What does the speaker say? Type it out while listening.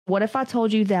What if I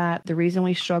told you that the reason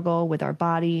we struggle with our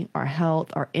body, our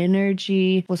health, our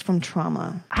energy was from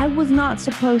trauma? I was not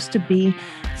supposed to be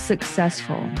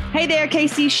successful. Hey there,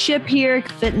 Casey Ship here,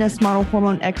 fitness model,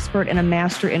 hormone expert, and a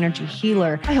master energy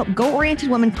healer. I help goal-oriented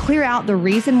women clear out the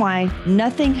reason why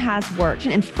nothing has worked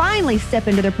and finally step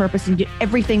into their purpose and get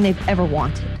everything they've ever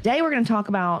wanted. Today, we're going to talk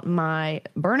about my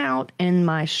burnout and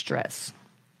my stress.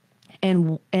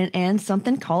 And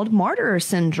something called martyr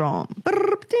syndrome.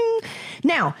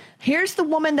 Now, here's the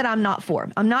woman that I'm not for.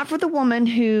 I'm not for the woman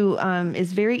who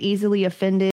is very easily offended